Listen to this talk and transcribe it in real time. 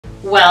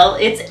Well,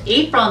 it's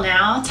April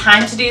now,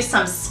 time to do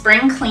some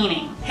spring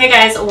cleaning. Hey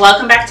guys,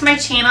 welcome back to my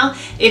channel.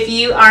 If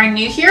you are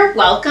new here,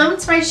 welcome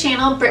to my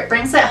channel, Britt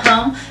Brings It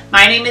Home.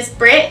 My name is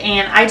Britt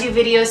and I do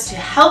videos to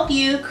help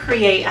you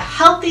create a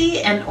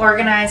healthy and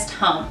organized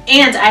home.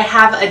 And I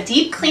have a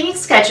deep cleaning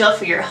schedule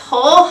for your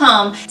whole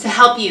home to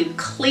help you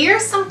clear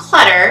some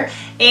clutter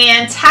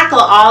and tackle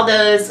all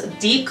those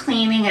deep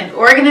cleaning and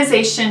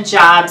organization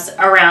jobs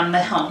around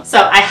the home. So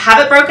I have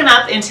it broken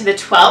up into the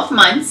 12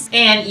 months,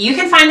 and you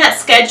can find that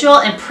schedule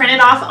and print it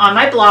off on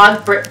my blog,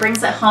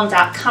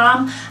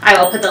 brittbringsithome.com.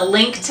 I will put the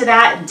link to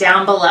that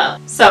down below.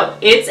 So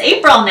it's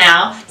April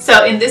now.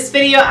 So in this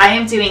video, I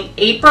am doing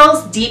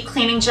April's deep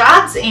cleaning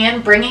jobs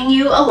and bringing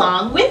you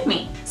along with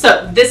me.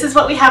 So this is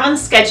what we have on the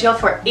schedule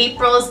for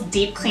April's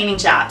deep cleaning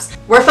jobs.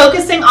 We're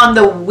focusing on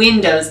the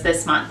windows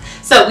this month.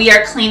 So we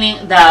are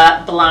cleaning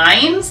the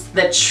blinds,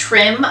 the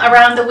trim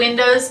around the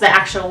windows, the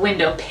actual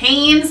window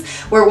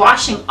panes. We're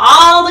washing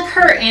all the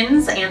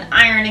curtains and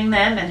ironing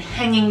them and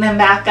hanging them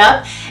back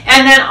up.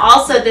 And then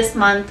also this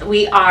month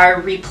we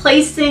are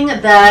replacing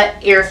the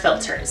air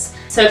filters.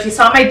 So if you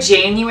saw my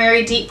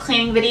January deep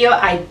cleaning video,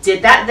 I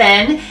did that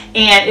then,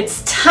 and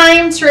it's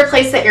time to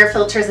replace the air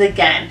filters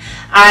again.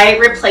 I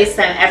replace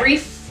them every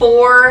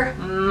 4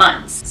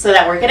 months so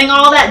that we're getting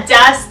all that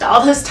dust,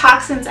 all those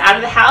toxins out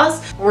of the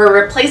house.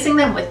 We're replacing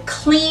them with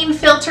clean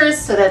filters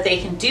so that they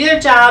can do their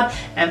job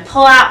and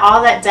pull out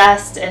all that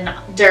dust and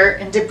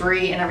dirt and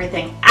debris and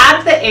everything out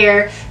of the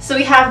air so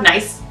we have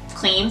nice,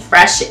 clean,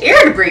 fresh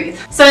air to breathe.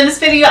 So in this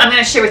video, I'm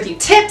going to share with you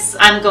tips.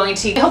 I'm going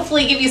to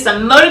hopefully give you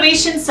some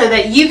motivation so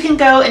that you can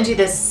go and do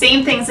the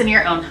same things in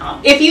your own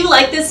home. If you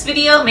like this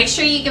video, make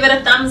sure you give it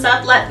a thumbs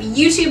up. Let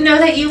YouTube know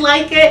that you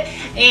like it.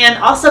 And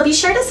also be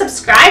sure to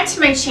subscribe to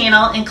my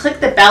channel and click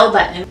the bell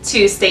button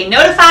to stay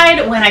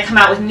notified when I come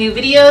out with new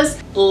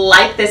videos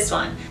like this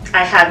one.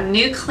 I have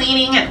new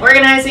cleaning and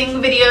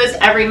organizing videos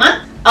every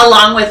month,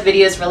 along with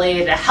videos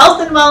related to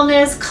health and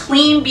wellness,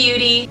 clean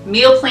beauty,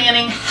 meal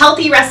planning,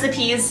 healthy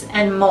recipes,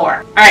 and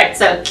more. All right,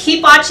 so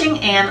keep watching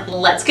and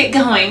let's get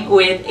going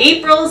with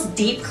April's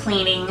deep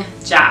cleaning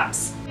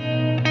jobs.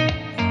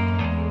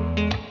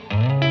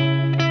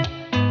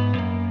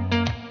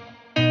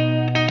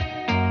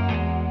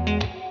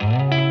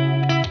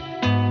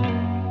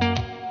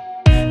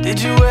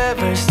 Did you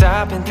ever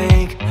stop and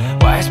think,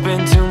 why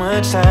spend too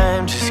much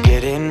time just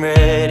getting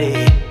ready?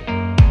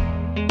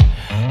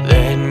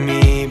 Let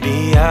me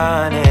be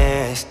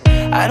honest,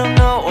 I don't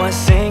know one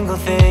single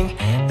thing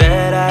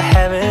that I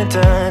haven't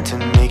done to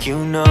make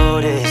you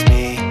notice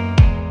me.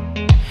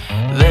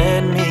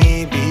 Let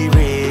me be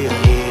real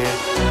here.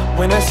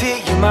 When I see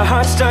you, my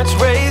heart starts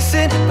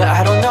racing, but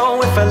I don't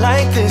know if I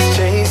like this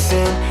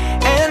chasing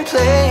and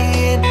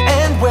playing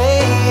and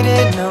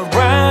waiting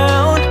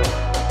around.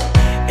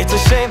 It's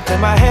a shame that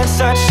my hands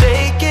start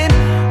shaking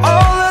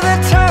all of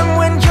the time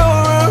when you're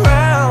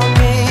around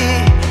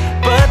me.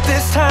 But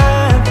this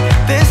time,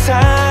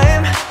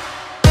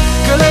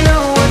 girl, I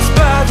know what's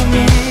bothering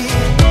me.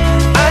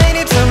 I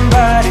need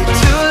somebody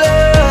to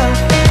love.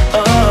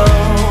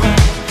 Oh,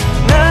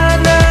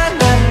 nah, nah,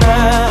 nah,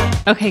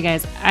 nah. Okay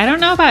guys, I don't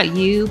know about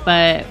you,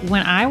 but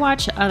when I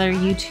watch other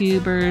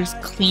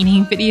YouTubers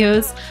cleaning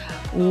videos,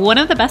 one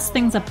of the best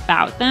things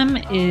about them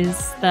is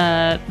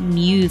the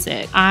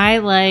music. I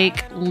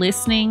like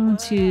listening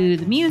to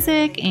the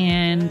music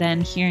and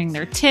then hearing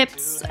their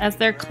tips as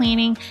they're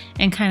cleaning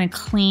and kind of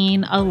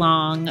clean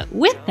along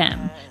with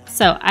them.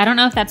 So I don't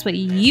know if that's what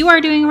you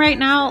are doing right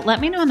now. Let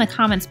me know in the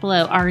comments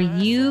below. Are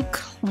you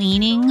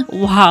cleaning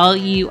while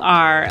you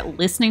are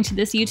listening to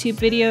this YouTube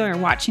video or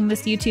watching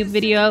this YouTube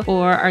video,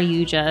 or are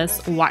you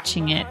just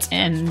watching it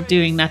and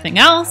doing nothing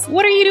else?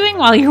 What are you doing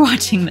while you're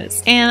watching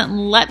this?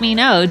 And let me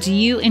know, do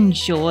you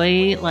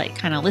enjoy like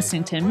kind of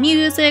listening to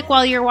music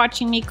while you're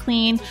watching me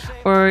clean,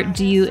 or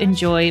do you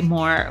enjoy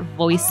more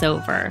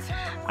voiceover?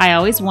 I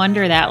always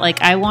wonder that.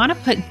 Like, I want to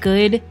put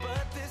good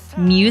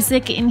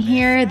music in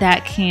here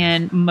that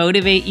can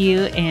motivate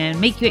you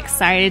and make you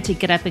excited to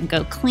get up and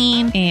go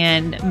clean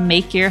and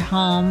make your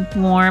home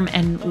warm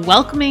and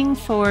welcoming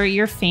for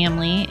your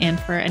family and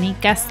for any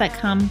guests that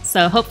come.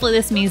 So hopefully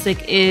this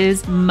music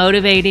is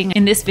motivating.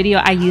 In this video,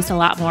 I used a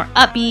lot more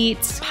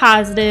upbeat,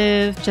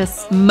 positive,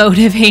 just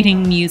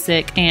motivating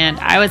music. And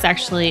I was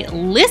actually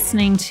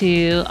listening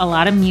to a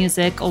lot of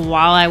music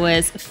while I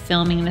was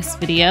filming this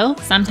video.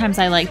 Sometimes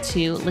I like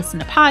to listen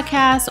to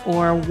podcasts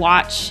or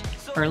watch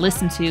or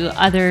listen to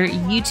other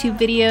YouTube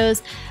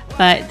videos,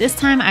 but this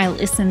time I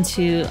listened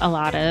to a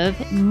lot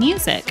of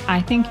music.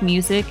 I think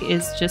music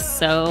is just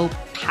so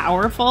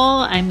powerful.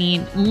 I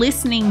mean,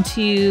 listening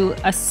to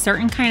a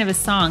certain kind of a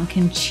song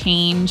can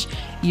change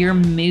your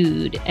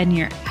mood and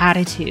your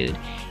attitude.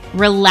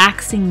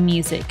 Relaxing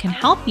music can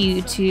help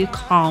you to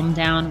calm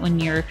down when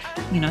you're,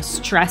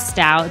 stressed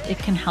out. It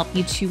can help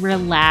you to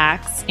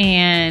relax,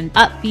 and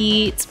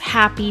upbeat,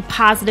 happy,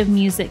 positive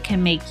music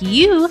can make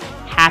you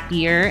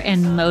happier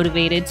and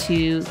motivated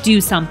to do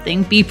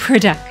something, be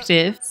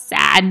productive.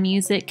 Sad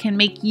music can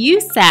make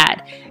you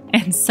sad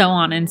and so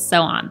on and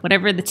so on.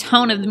 Whatever the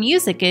tone of the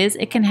music is,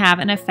 it can have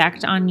an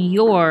effect on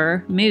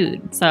your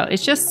mood. So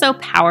it's just so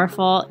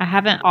powerful. I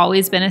haven't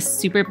always been a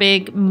super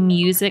big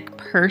music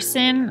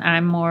person.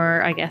 I'm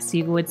more, I guess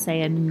you would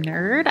say, a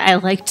nerd. I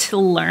like to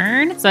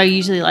learn. So I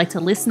usually like to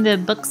listen to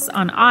books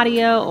on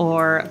audio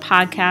or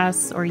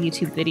podcasts or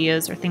YouTube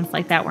videos or things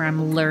like that where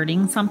I'm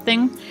learning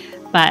something.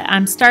 But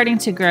I'm starting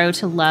to grow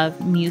to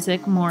love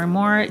music more and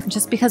more,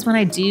 just because when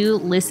I do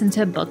listen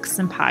to books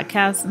and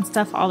podcasts and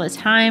stuff all the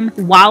time,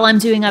 while I'm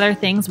doing other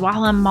things,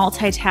 while I'm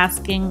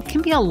multitasking, it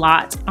can be a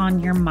lot on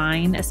your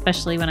mind,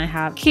 especially when I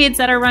have kids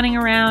that are running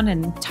around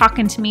and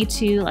talking to me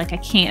too. Like I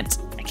can't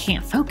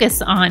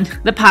focus on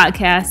the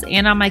podcast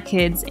and on my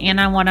kids and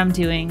on what I'm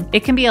doing.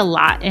 It can be a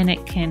lot, and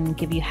it can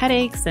give you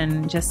headaches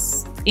and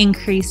just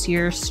increase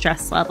your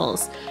stress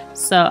levels.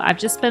 So I've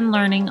just been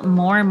learning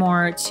more and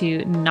more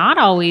to not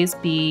always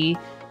be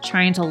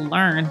trying to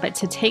learn, but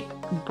to take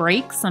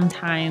breaks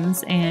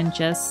sometimes and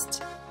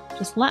just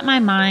let my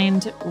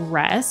mind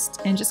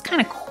rest and just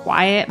kind of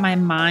quiet my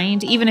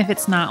mind. Even if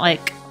it's not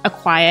like a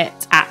quiet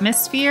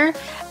atmosphere,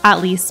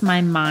 at least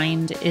my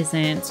mind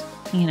isn't,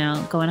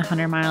 going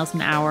 100 miles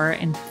an hour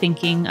and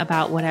thinking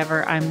about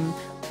whatever I'm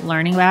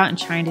learning about and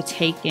trying to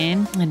take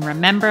in and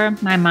remember.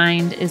 My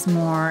mind is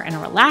more in a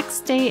relaxed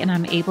state, and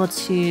I'm able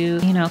to,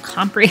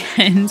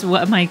 comprehend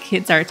what my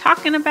kids are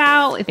talking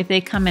about. If they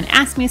come and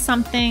ask me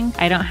something,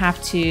 I don't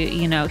have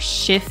to,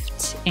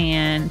 shift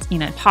and,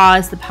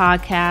 pause the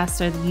podcast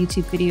or the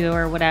YouTube video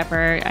or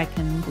whatever. I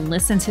can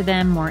listen to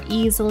them more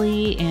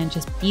easily and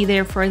just be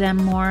there for them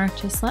more.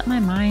 Just let my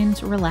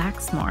mind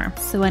relax more.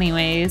 So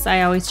anyways,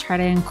 I always try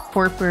to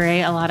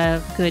incorporate a lot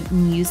of good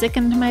music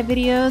into my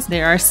videos.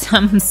 There are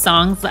some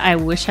songs that I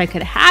wish I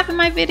could have in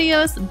my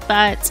videos,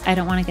 but I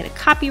don't want to get a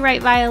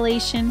copyright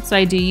violation. So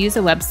I do use a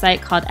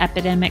website called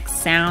Epidemic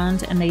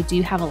Sound, and they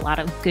do have a lot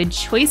of good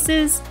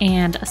choices.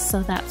 And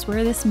so that's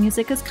where this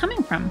music is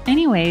coming from.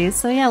 Anyways,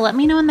 so yeah, let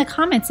me know in the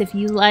comments if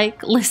you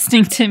like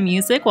listening to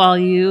music while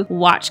you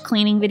watch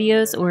cleaning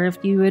videos, or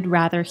if you would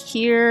rather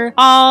hear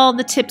all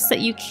the tips that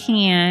you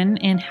can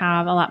and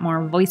have a lot more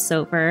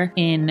voiceover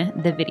in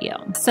the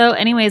video. So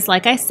anyways,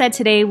 like I said,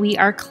 today we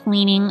are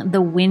cleaning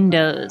the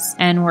windows,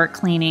 and we're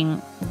cleaning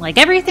like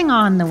everything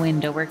on the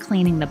window. We're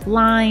cleaning the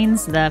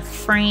blinds, the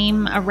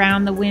frame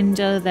around the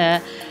window,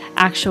 the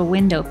actual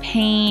window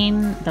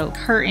pane, the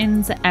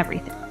curtains,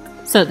 everything.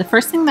 So the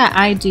first thing that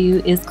I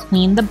do is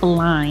clean the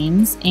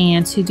blinds,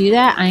 and to do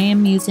that I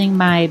am using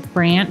my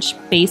Branch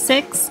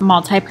Basics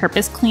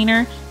multi-purpose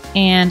cleaner.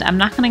 And I'm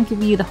not going to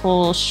give you the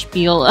whole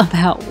spiel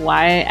about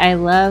why I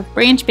love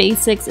Branch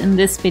Basics in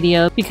this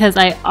video, because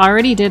I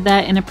already did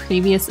that in a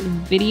previous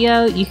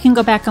video. You can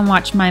go back and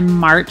watch my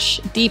March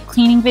deep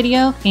cleaning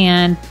video,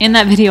 and in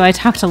that video I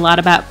talked a lot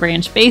about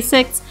Branch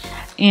Basics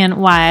and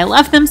why I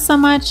love them so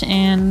much,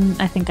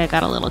 and I think I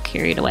got a little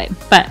carried away.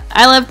 But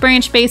I love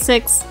Branch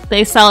Basics.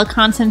 They sell a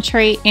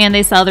concentrate, and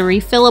they sell the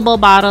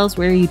refillable bottles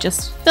where you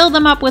just fill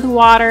them up with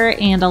water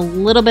and a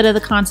little bit of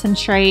the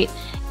concentrate,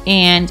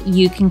 and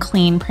you can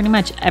clean pretty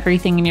much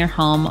everything in your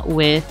home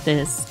with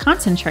this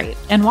concentrate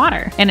and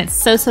water. And it's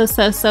so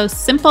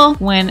simple.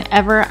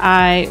 Whenever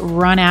I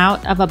run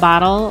out of a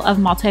bottle of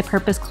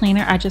multi-purpose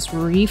cleaner, I just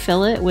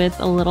refill it with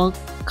a little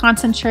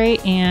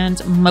concentrate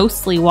and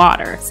mostly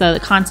water. So the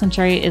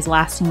concentrate is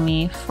lasting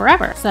me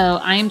forever. So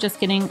I'm just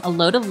getting a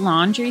load of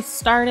laundry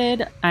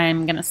started.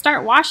 I'm gonna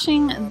start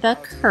washing the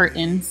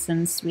curtains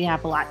since we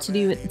have a lot to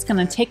do. It's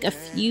gonna take a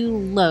few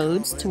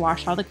loads to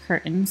wash all the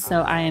curtains.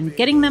 So I am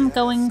getting them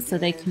going so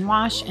they can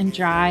wash and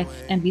dry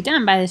and be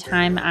done by the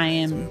time I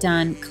am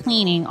done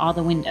cleaning all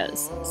the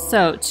windows.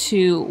 So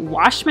to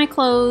wash my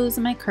clothes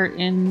and my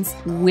curtains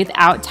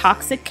without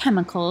toxic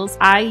chemicals,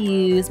 I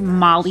use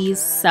Molly's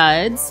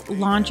Suds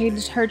laundry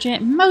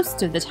detergent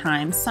most of the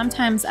time.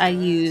 Sometimes I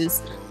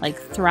use like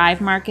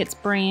Thrive Market's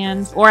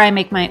brand, or I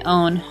make my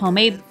own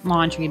homemade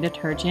laundry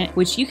detergent,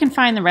 which you can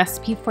find the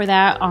recipe for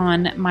that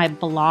on my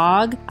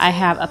blog. I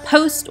have a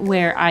post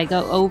where I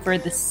go over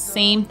the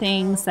same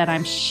things that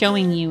I'm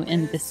showing you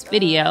in this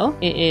video.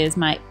 It is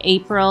my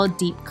April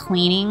deep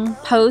cleaning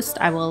post.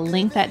 I will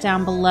link that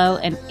down below,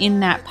 and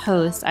in that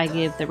post I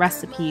give the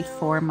recipe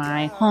for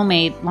my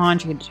homemade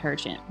laundry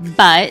detergent.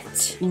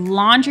 But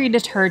laundry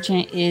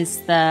detergent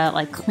is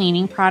the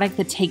cleaning product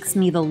that takes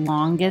me the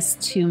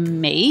longest to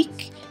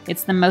make.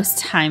 It's the most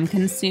time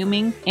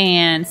consuming,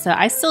 and so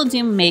I still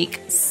do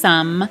make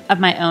some of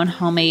my own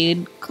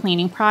homemade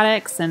cleaning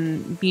products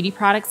and beauty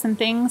products and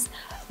things,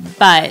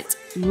 but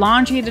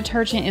laundry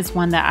detergent is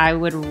one that I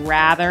would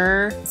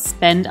rather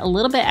spend a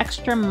little bit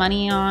extra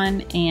money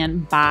on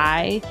and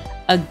buy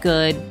a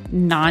good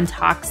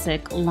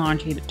non-toxic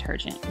laundry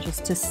detergent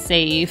just to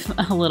save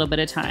a little bit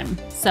of time.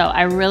 So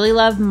I really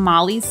love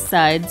Molly's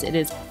Suds. It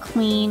is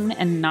clean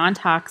and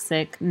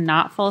non-toxic,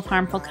 not full of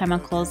harmful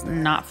chemicals,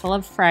 not full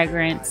of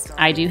fragrance.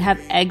 I do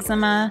have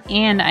eczema,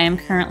 and I am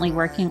currently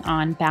working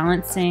on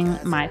balancing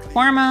my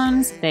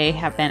hormones. They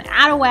have been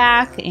out of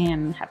whack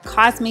and have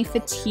caused me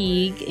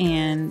fatigue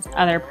and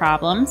other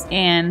problems.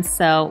 And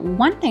so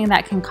one thing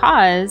that can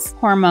cause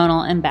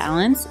hormonal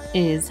imbalance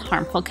is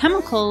harmful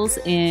chemicals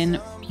in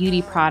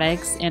beauty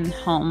products and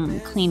home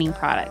cleaning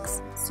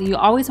products. So you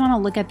always want to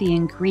look at the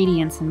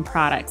ingredients in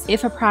products.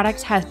 If a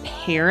product has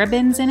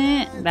parabens in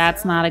it,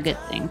 that's not a good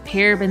thing.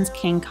 Parabens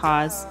can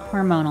cause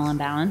hormonal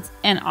imbalance.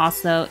 And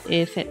also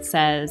if it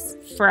says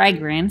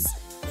fragrance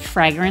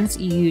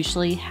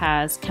usually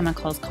has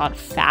chemicals called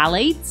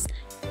phthalates.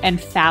 And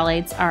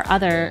phthalates are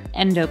other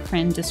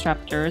endocrine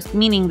disruptors,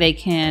 meaning they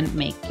can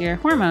make your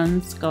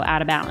hormones go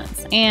out of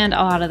balance. And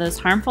a lot of those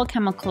harmful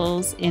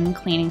chemicals in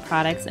cleaning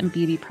products and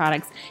beauty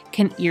products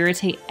can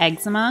irritate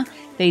eczema.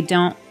 They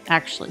don't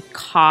actually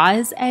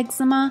cause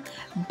eczema,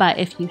 but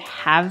if you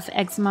have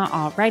eczema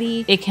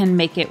already, it can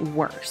make it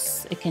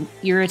worse. It can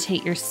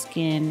irritate your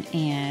skin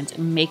and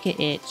make it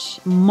itch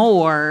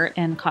more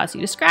and cause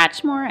you to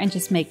scratch more and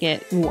just make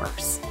it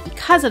worse.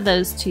 Because of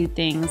those two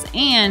things,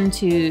 and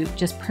to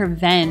just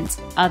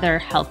prevent other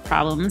health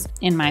problems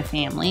in my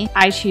family,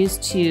 I choose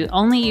to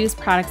only use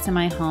products in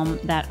my home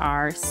that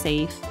are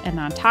safe and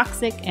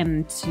non-toxic,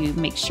 and to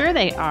make sure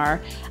they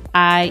are,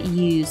 I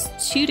use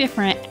two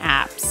different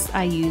apps.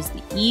 I use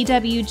the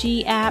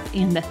EWG app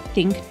and the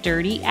Think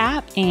Dirty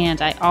app, and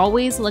I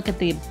always look at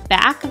the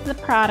back of the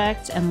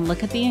product and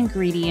look at the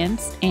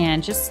ingredients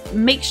and just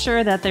make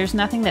sure that there's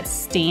nothing that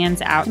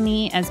stands out to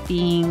me as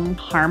being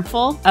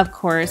harmful. Of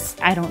course,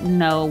 I don't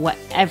know what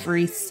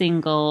every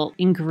single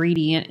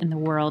ingredient in the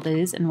world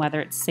is and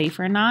whether it's safe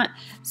or not,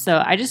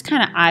 so I just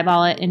kind of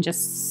eyeball it and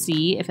just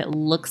see if it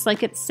looks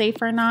like it's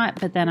safe or not,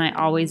 but then I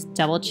always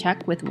double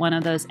check with one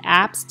of those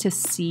apps to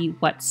see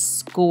what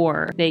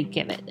score they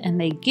give it. And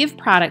they give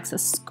products a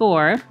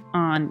score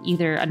on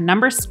either a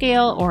number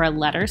scale or a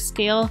letter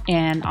scale.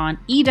 And on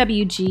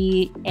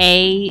EWG,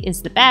 A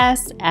is the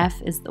best, F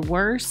is the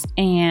worst.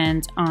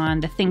 And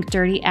on the Think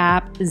Dirty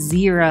app,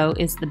 0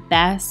 is the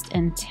best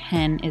and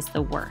 10 is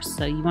the worst.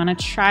 So you want to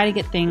try to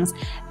get things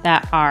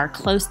that are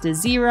close to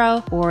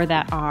 0 or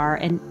that are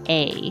an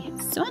A.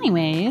 So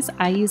anyways,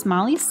 I use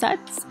Molly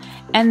Sutz.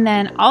 And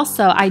then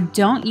also I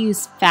don't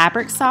use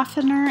fabric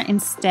softener.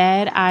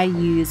 Instead, I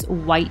use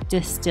white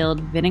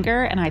distilled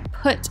vinegar, and I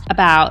put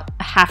about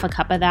half a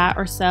cup of that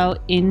or so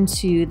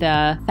into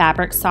the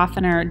fabric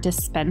softener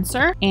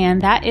dispenser.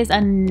 And that is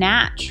a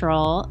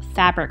natural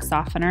fabric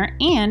softener,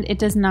 and it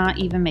does not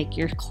even make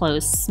your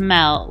clothes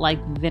smell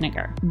like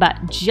vinegar. But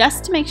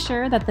just to make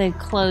sure that the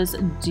clothes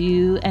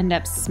do end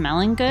up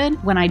smelling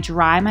good, when I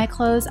dry my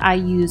clothes, I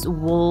use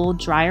wool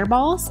dryer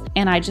balls,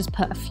 and I just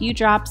put a few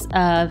drops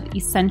of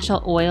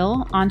essential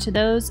oil onto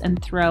those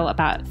and throw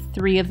about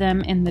 3 of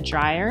them in the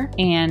dryer.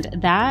 And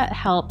that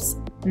helps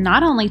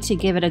not only to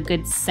give it a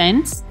good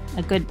scent,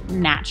 a good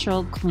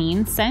natural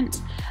clean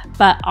scent,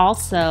 but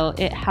also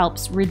it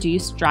helps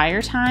reduce dryer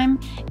time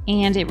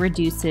and it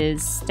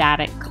reduces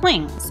static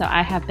cling. So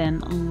I have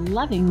been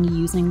loving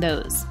using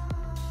those.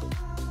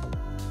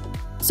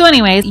 So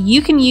anyways,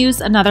 you can use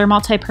another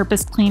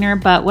multi-purpose cleaner,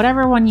 but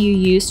whatever one you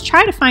use,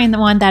 try to find the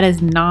one that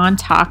is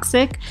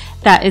non-toxic,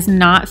 that is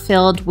not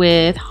filled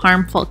with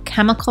harmful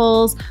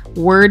chemicals,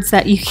 words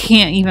that you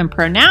can't even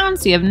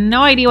pronounce, you have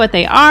no idea what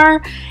they are,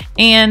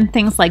 and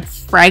things like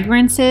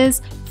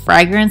fragrances.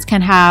 Fragrance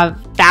can have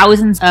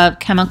thousands of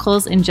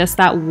chemicals in just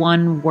that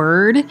one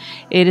word.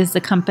 It is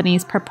the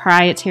company's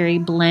proprietary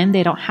blend.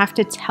 They don't have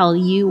to tell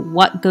you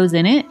what goes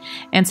in it,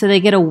 and so they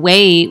get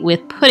away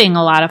with putting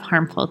a lot of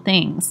harmful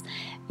things.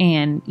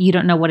 And you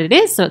don't know what it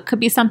is, so it could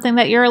be something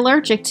that you're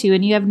allergic to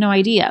and you have no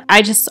idea.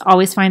 I just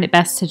always find it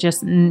best to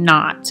just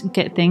not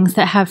get things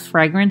that have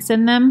fragrance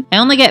in them. I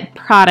only get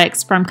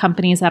products from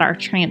companies that are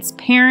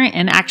transparent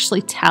and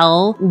actually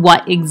tell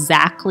what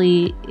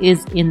exactly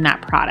is in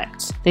that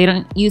product. They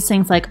don't use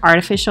things like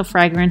artificial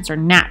fragrance or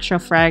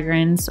natural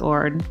fragrance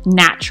or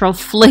natural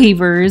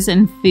flavors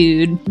in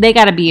food. They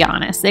gotta be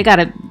honest. They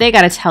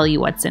gotta tell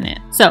you what's in it.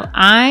 So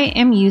I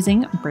am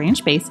using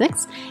Branch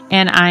Basics,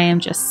 and I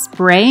am just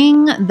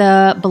spraying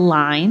the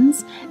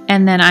blinds,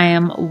 and then I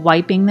am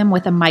wiping them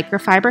with a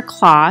microfiber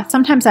cloth.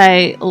 Sometimes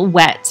I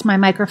wet my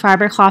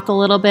microfiber cloth a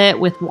little bit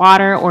with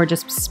water, or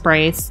just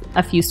spray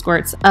a few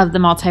squirts of the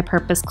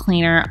multi-purpose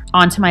cleaner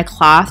onto my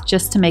cloth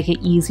just to make it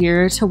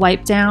easier to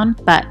wipe down.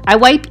 But I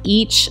wipe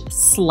each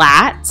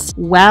slat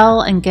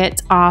well and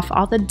get off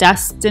all the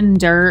dust and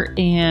dirt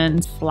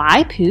and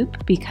fly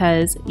poop,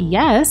 because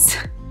yes,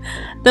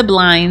 the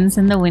blinds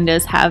and the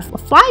windows have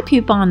fly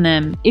poop on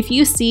them. If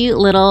you see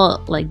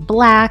little like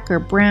black or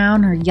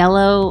brown or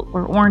yellow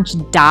or orange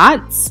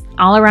dots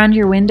all around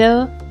your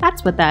window,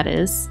 that's what that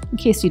is. In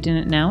case you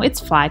didn't know, it's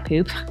fly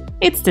poop.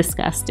 It's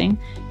disgusting.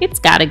 It's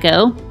gotta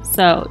go.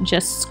 So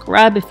just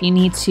scrub if you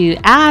need to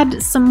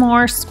add some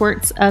more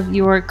squirts of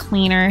your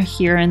cleaner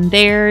here and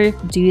there,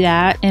 do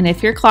that. And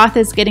if your cloth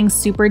is getting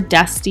super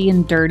dusty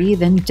and dirty,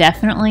 then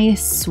definitely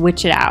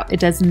switch it out. It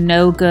does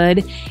no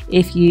good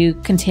if you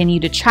continue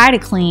to try to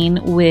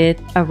clean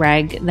with a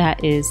rag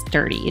that is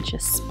dirty. It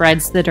just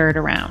spreads the dirt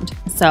around.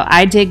 So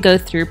I did go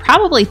through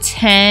probably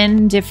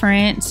 10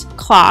 different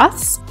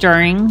cloths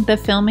during the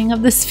filming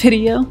of this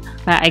video.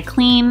 But I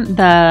clean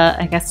the,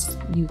 I guess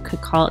guess you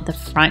could call it the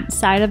front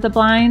side of the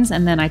blinds,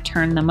 and then I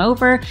turn them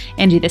over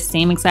and do the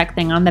same exact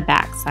thing on the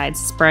back side.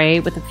 Spray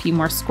with a few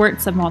more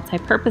squirts of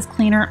multi-purpose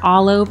cleaner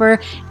all over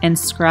and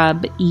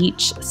scrub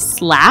each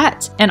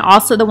slat. And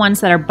also the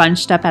ones that are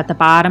bunched up at the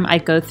bottom, I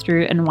go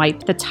through and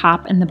wipe the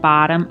top and the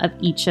bottom of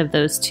each of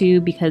those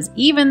too, because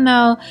even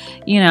though,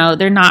 you know,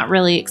 they're not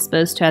really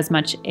exposed to as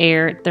much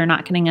air, they're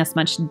not getting as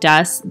much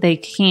dust, they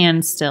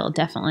can still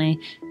definitely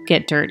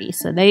get dirty.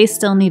 So they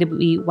still need to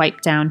be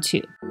wiped down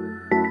too.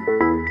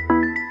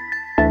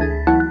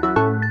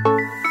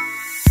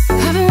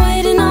 I've been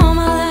waiting all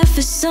my life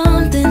for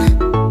something.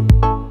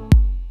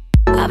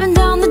 I've been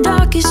down the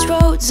darkest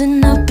roads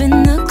and up in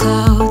the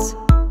clouds,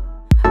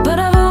 but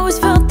I've always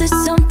felt that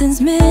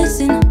something's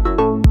missing.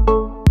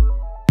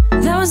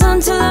 That was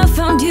until I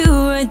found you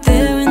right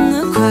there in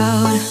the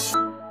crowd.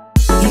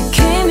 You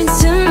came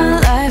into my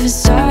life and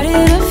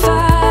started a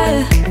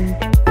fire.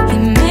 You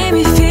made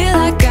me feel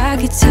like I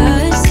could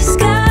touch the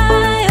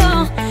sky.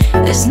 Oh,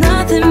 there's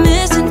nothing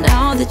missing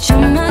now that you're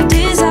my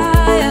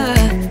desire.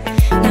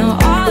 Now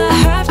all I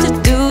have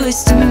to do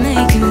is to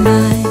make you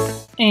mine.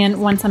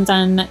 And once I'm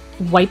done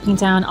wiping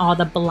down all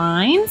the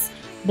blinds,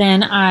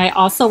 then I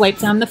also wipe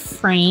down the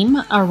frame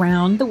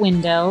around the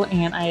window,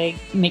 and I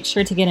make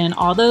sure to get in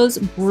all those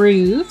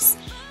grooves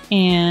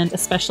and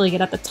especially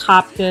get at the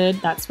top good.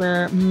 That's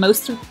where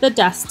most of the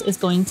dust is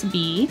going to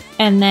be.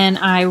 And then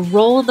I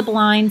roll the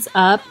blinds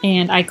up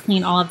and I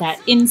clean all of that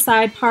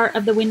inside part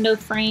of the window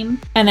frame.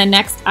 And then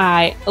next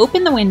I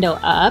open the window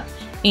up,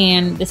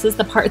 and this is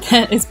the part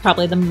that is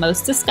probably the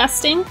most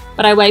disgusting,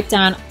 but I wipe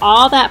down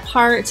all that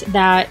part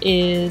that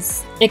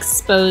is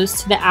exposed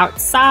to the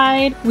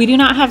outside. We do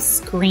not have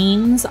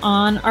screens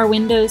on our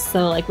windows,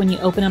 so like when you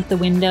open up the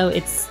window,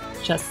 it's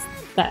just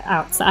the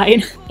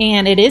outside.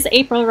 And it is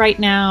April right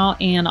now,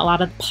 and a lot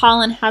of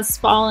pollen has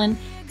fallen,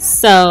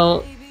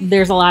 so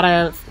there's a lot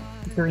of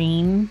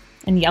green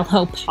and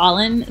yellow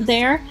pollen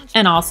there.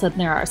 And also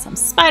there are some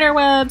spider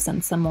webs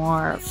and some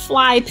more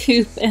fly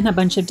poop and a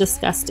bunch of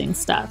disgusting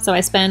stuff. So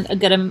I spend a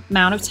good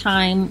amount of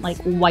time like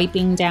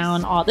wiping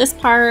down all this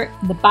part,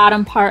 the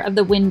bottom part of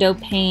the window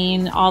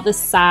pane, all the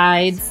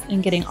sides,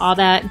 and getting all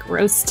that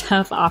gross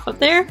stuff off of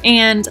there.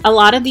 And a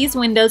lot of these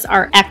windows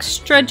are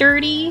extra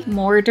dirty,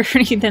 more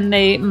dirty than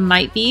they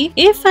might be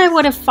if I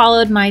would have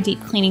followed my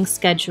deep cleaning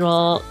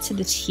schedule to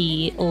the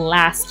T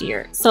last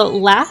year. So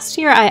last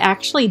year I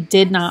actually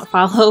did not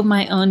follow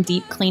my own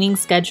deep cleaning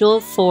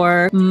schedule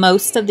for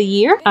most of the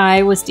year.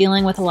 I was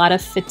dealing with a lot of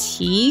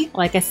fatigue.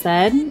 Like I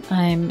said,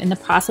 I'm in the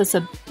process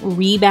of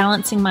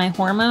rebalancing my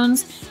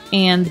hormones,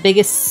 and the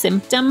biggest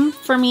symptom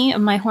for me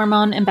of my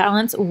hormone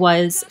imbalance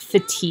was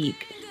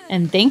fatigue.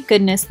 And thank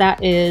goodness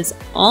that is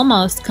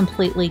almost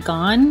completely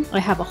gone. I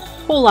have a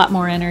whole lot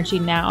more energy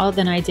now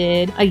than I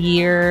did a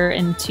year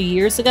and 2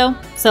 years ago.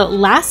 So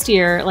last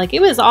year, like,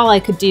 it was all I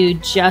could do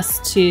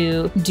just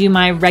to do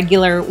my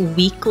regular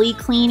weekly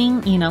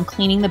cleaning, you know,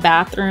 cleaning the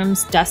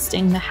bathrooms,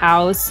 dusting the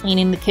house,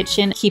 cleaning the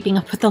kitchen, keeping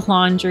up with the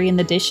laundry and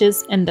the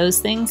dishes and those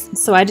things.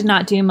 So I did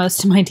not do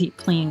most of my deep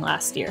cleaning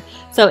last year.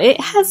 So it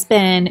has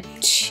been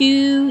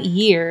 2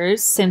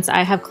 years since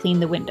I have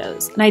cleaned the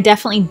windows. And I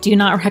definitely do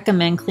not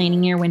recommend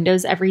cleaning your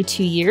windows every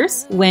 2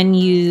 years. When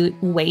you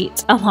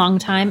wait a long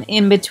time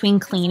in between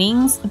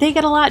cleanings, they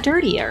get a lot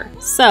dirtier.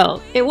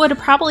 So it would have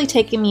probably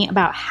taken me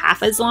about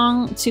half as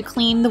long to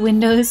clean the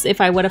windows if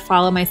I would have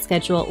followed my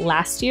schedule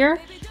last year.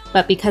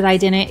 But because I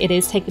didn't, it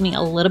is taking me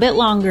a little bit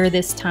longer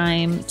this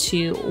time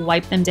to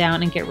wipe them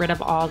down and get rid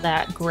of all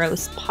that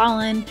gross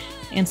pollen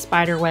and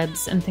spider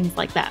webs and things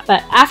like that.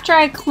 But after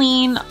I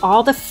clean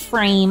all the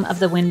frame of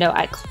the window,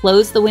 I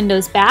close the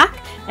windows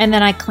back and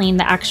then I clean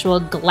the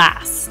actual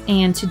glass.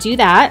 And to do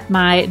that,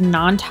 my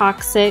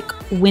non-toxic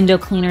window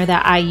cleaner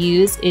that I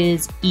use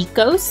is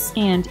Ecos.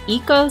 And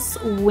Ecos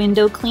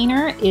window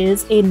cleaner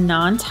is a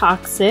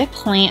non-toxic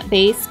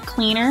plant-based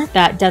cleaner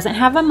that doesn't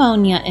have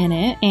ammonia in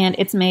it, and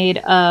it's made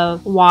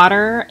of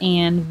water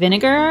and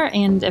vinegar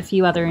and a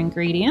few other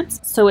ingredients.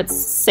 So it's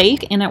safe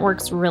and it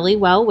works really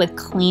well with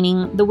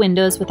cleaning the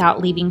windows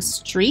without leaving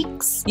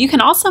streaks. You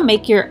can also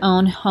make your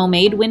own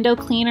homemade window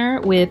cleaner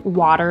with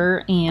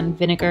water and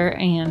vinegar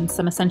and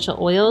some essential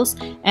oils,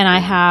 and I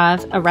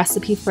have a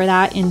recipe for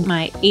that in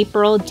my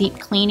April deep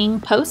cleaning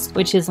post,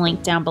 which is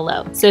linked down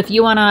below. So if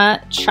you want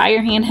to try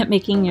your hand at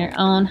making your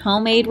own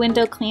homemade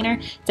window cleaner,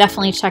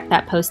 definitely check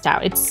that post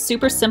out. It's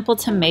super simple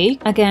to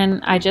make.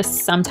 Again, I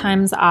just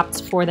sometimes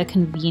opt for the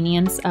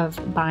convenience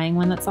of buying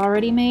one that's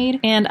already made,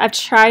 and I've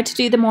tried to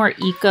do the more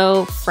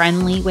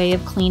eco-friendly way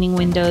of cleaning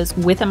windows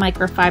with a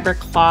microfiber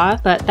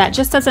cloth, but that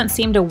just doesn't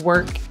seem to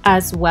work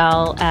as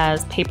well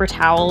as paper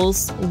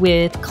towels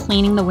with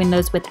cleaning the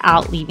windows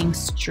without leaving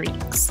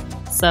streaks.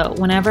 So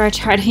whenever I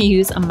try to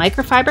use a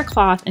microfiber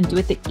cloth and do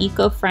it the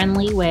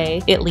eco-friendly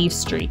way, it leaves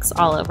streaks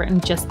all over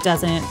and just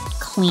doesn't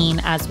clean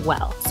clean as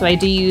well. So I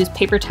do use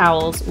paper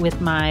towels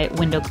with my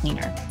window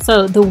cleaner.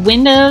 So the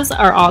windows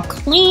are all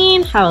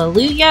clean.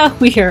 Hallelujah.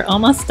 We are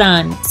almost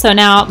done. So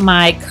now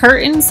my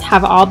curtains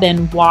have all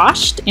been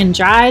washed and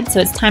dried.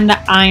 So it's time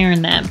to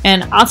iron them.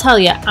 And I'll tell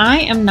you, I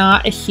am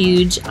not a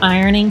huge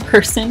ironing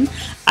person.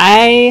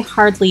 I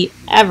hardly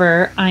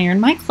ever iron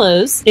my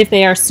clothes. If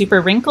they are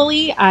super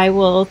wrinkly, I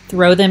will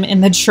throw them in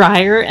the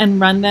dryer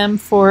and run them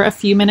for a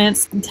few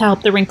minutes to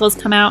help the wrinkles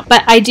come out.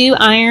 But I do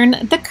iron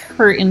the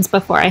curtains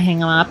before I hang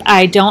them up.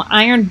 I don't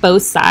iron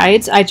both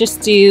sides. I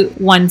just do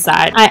one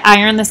side. I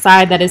iron the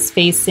side that is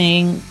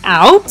facing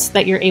out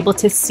that you're able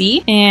to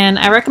see. And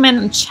I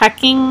recommend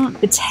checking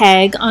the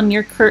tag on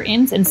your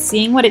curtains and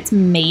seeing what it's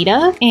made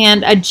of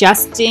and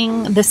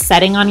adjusting the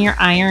setting on your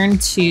iron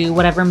to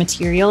whatever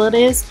material it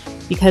is,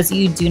 because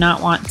you do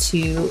not want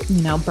to,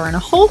 burn a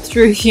hole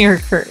through your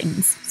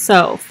curtains.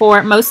 So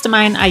for most of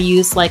mine, I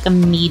use like a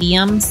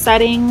medium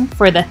setting.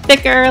 For the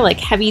thicker, like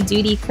heavy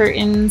duty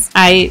curtains,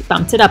 I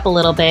bumped it up a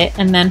little bit.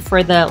 And then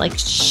for the like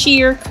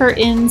sheer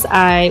curtains,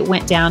 I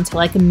went down to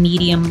like a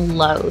medium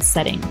low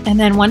setting. And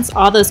then once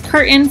all those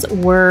curtains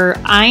were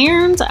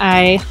ironed,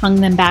 I hung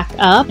them back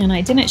up. And I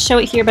didn't show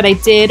it here, but I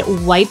did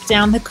wipe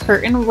down the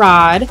curtain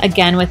rod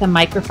again with a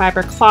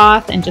microfiber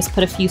cloth and just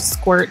put a few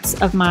squirts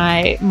of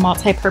my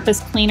multi-purpose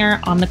cleaner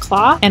on the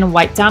cloth and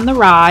wipe down the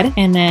rod.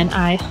 And then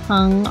I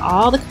hung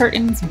all the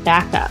curtains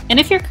back up. And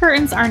if your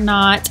curtains are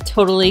not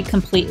totally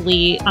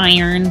completely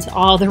ironed,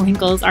 all the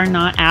wrinkles are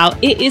not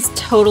out, it is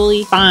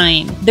totally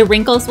fine. The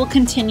wrinkles will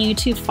continue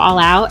to fall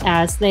out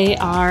as they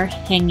are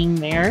hanging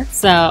there.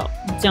 So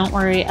don't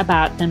worry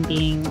about them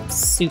being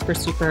super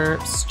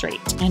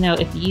straight. I know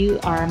if you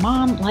are a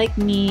mom like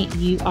me,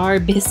 you are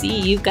busy,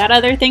 you've got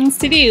other things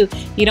to do.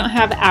 You don't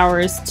have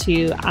hours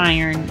to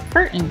iron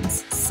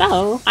curtains.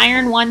 So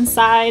iron one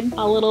side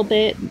a little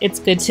bit, it's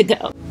good to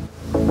go.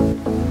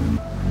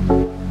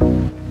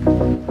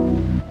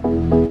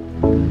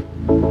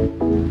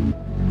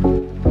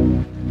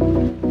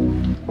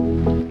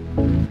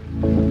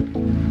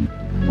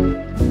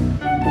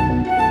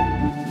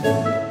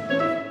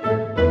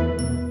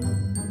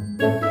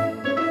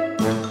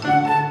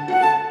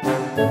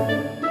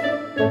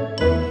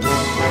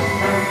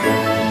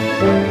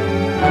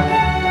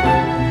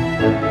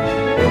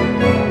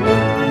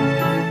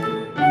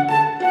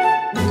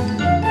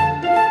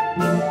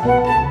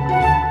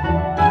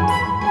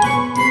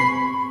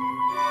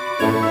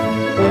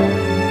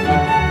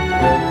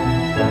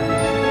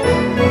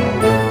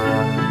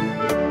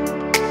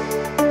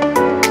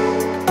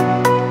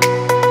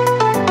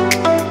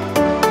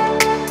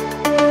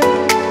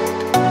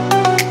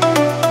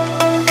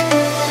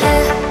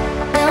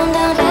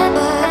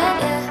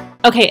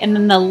 Okay, and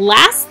then the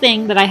last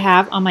thing that I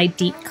have on my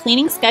deep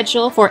cleaning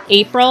schedule for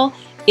April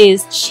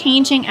is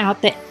changing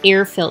out the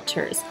air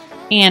filters.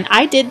 And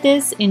I did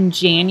this in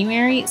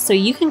January, so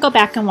you can go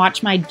back and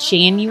watch my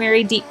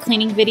January deep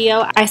cleaning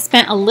video. I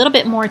spent a little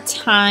bit more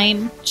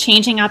time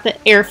changing out the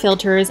air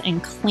filters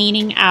and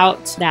cleaning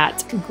out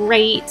that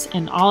grate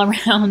and all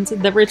around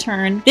the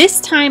return.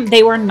 This time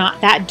they were not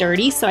that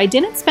dirty, so I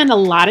didn't spend a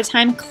lot of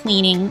time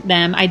cleaning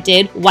them. I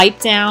did wipe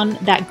down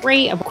that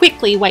grate, I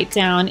quickly wiped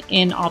down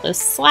in all the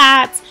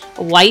slats,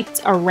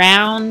 wiped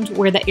around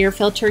where the air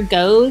filter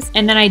goes,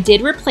 and then I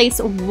did replace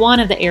one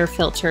of the air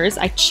filters.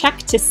 I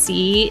checked to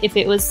see if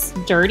it was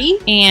dirty,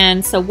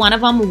 and so one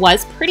of them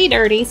was pretty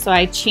dirty, so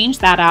I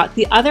changed that out.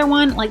 The other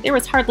one, like, there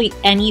was hardly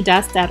any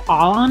dust at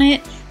all on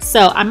it,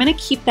 so I'm gonna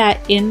keep that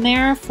in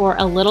there for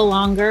a little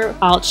longer.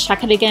 I'll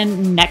check it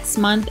again next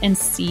month and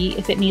see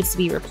if it needs to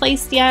be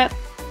replaced yet.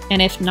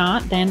 And if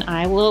not, then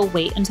I will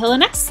wait until the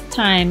next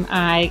time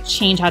I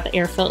change out the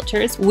air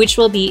filters, which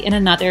will be in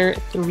another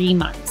 3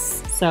 months.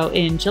 So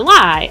in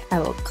July, I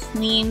will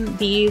clean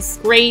these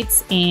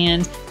grates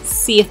and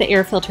see if the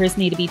air filters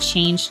need to be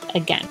changed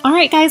again. All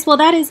right, guys, well,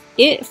 that is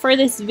it for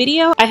this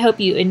video. I hope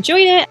you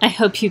enjoyed it. I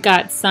hope you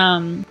got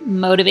some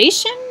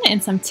motivation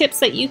and some tips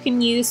that you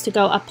can use to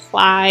go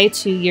apply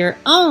to your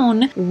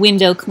own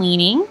window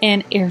cleaning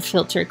and air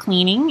filter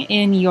cleaning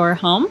in your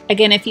home.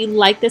 Again, if you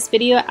like this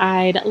video,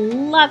 I'd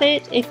love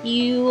it if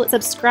you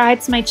subscribe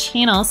to my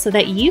channel so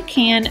that you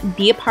can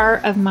be a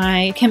part of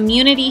my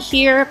community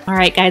here. All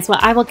right, guys, well,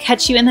 I will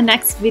catch you in the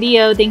next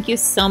video. Thank you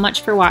so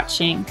much for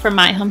watching. From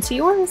my home to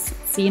yours.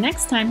 See you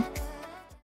next time.